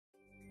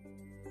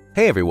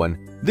Hey everyone,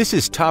 this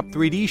is Top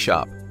 3D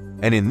Shop,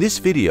 and in this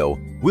video,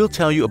 we'll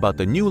tell you about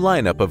the new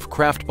lineup of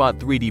CraftBot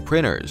 3D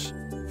printers.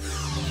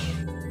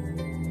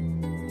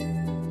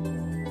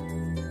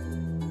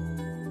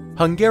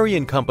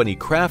 Hungarian company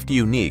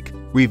CraftUnique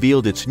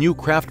revealed its new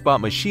CraftBot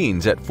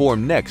machines at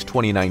FormNext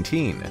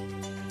 2019.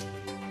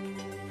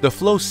 The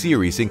Flow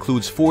series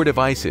includes 4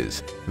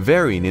 devices,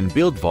 varying in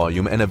build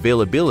volume and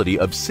availability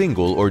of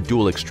single or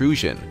dual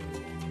extrusion.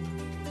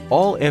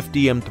 All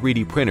FDM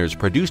 3D printers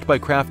produced by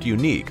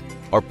CraftUnique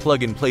are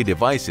plug-and-play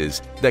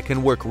devices that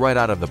can work right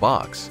out of the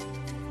box.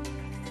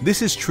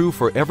 This is true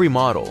for every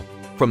model,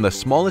 from the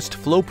smallest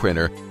flow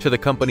printer to the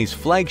company's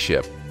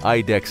flagship,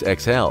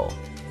 IDEX-XL.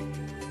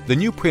 The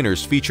new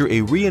printers feature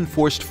a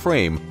reinforced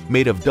frame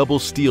made of double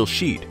steel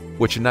sheet,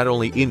 which not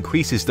only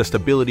increases the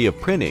stability of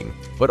printing,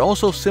 but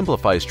also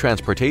simplifies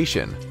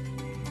transportation.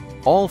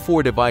 All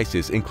 4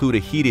 devices include a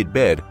heated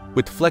bed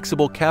with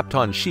flexible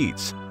kapton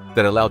sheets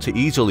that allow to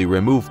easily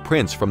remove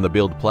prints from the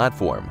build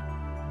platform.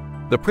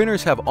 The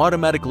printers have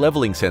automatic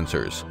leveling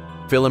sensors,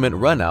 filament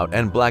runout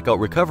and blackout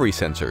recovery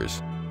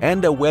sensors,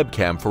 and a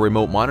webcam for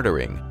remote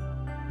monitoring.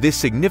 This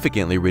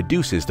significantly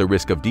reduces the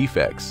risk of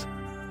defects.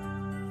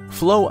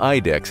 Flow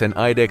IDEX and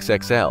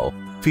IDEX-XL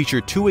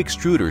feature 2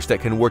 extruders that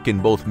can work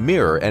in both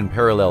mirror and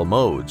parallel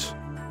modes.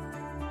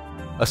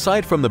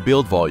 Aside from the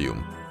build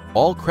volume,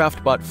 all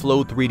CraftBot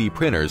Flow 3D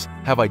printers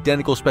have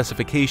identical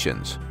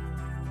specifications: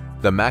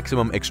 the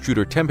maximum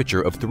extruder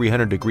temperature of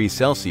 300 degrees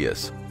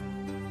Celsius,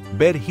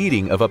 bed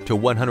heating of up to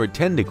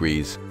 110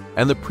 degrees,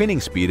 and the printing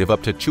speed of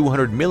up to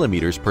 200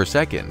 millimeters per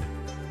second.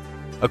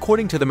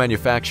 According to the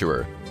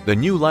manufacturer, the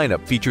new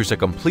lineup features a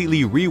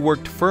completely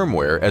reworked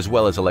firmware as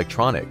well as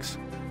electronics.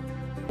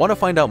 Want to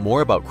find out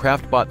more about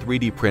CraftBot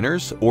 3D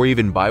printers or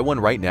even buy one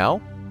right now?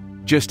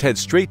 Just head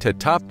straight to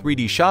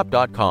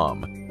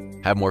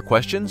top3dshop.com. Have more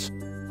questions?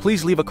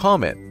 Please leave a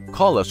comment,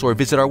 call us, or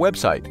visit our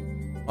website.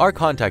 Our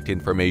contact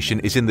information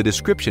is in the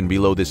description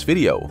below this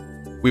video.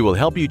 We will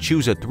help you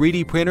choose a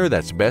 3D printer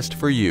that's best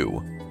for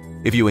you.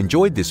 If you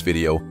enjoyed this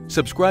video,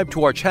 subscribe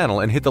to our channel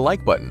and hit the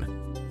like button.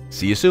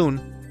 See you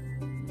soon!